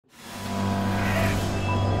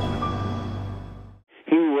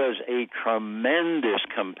was a tremendous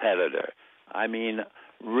competitor. I mean,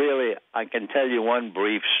 really, I can tell you one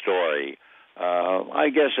brief story. I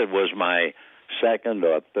guess it was my second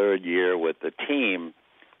or third year with the team,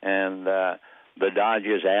 and the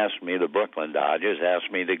Dodgers asked me, the Brooklyn Dodgers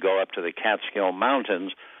asked me to go up to the Catskill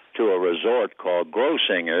Mountains to a resort called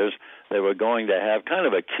Grossinger's. They were going to have kind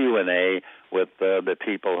of a Q&A with the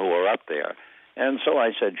people who were up there. And so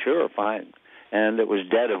I said, sure, fine. And it was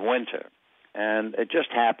dead of winter. And it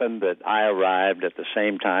just happened that I arrived at the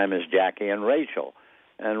same time as Jackie and Rachel.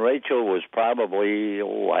 And Rachel was probably,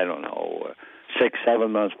 6,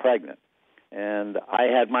 7 months pregnant. And I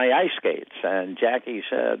had my ice skates. And Jackie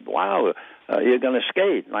said, wow, you're going to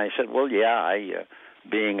skate. And I said, well, yeah,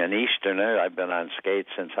 being an Easterner, I've been on skates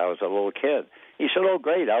since I was a little kid. He said, oh,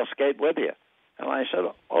 great, I'll skate with you. And I said,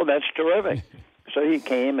 oh, that's terrific. So he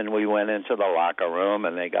came, and we went into the locker room,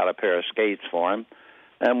 and they got a pair of skates for him.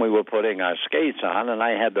 And we were putting our skates on, and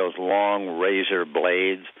I had those long razor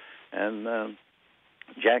blades. And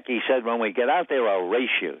Jackie said, when we get out there, I'll race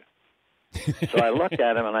you. So I looked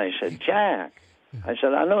at him, and I said, Jack, I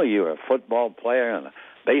said, I know you're a football player and a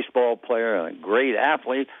baseball player and a great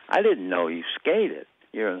athlete. I didn't know you skated.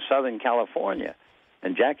 You're in Southern California.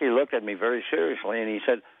 And Jackie looked at me very seriously, and he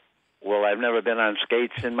said, well, I've never been on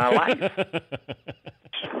skates in my life.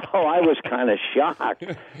 So I was kind of shocked.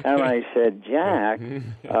 And I said, Jack,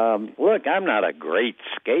 look, I'm not a great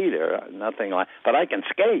skater, but I can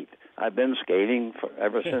skate. I've been skating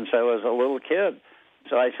ever since I was a little kid.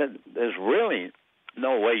 So I said, there's really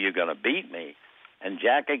no way you're going to beat me. And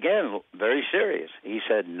Jack, again, very serious. He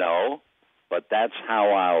said, no, but that's how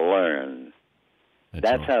I'll learn.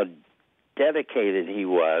 That's how dedicated he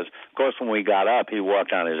was. Of course, when we got up, he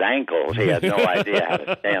walked on his ankles. He had no idea how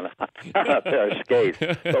to stand on a pair of skates.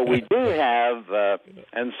 But we do have,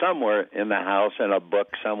 and somewhere in the house, in a book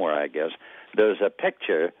somewhere, I guess, there's a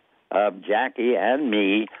picture of Jackie and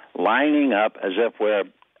me lining up as if we're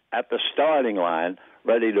at the starting line,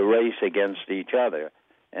 ready to race against each other.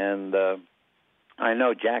 And I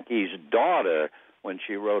know Jackie's daughter, when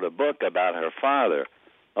she wrote a book about her father,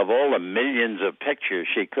 of all the millions of pictures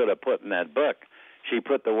she could have put in that book, she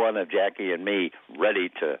put the one of Jackie and me ready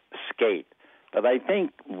to skate. But I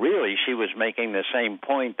think really she was making the same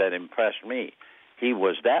point that impressed me. He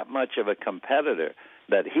was that much of a competitor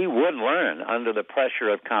that he would learn under the pressure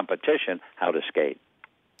of competition how to skate.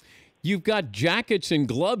 You've got jackets and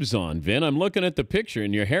gloves on, Vin. I'm looking at the picture,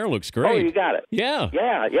 and your hair looks great. Oh, you got it. Yeah.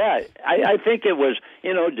 Yeah. I think it was,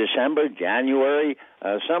 December, January,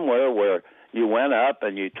 somewhere where you went up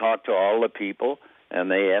and you talked to all the people,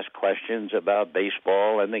 and they asked questions about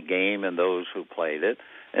baseball and the game and those who played it.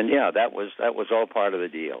 And, yeah, that was all part of the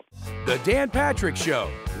deal. The Dan Patrick Show,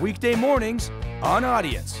 weekday mornings on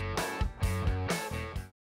Audience.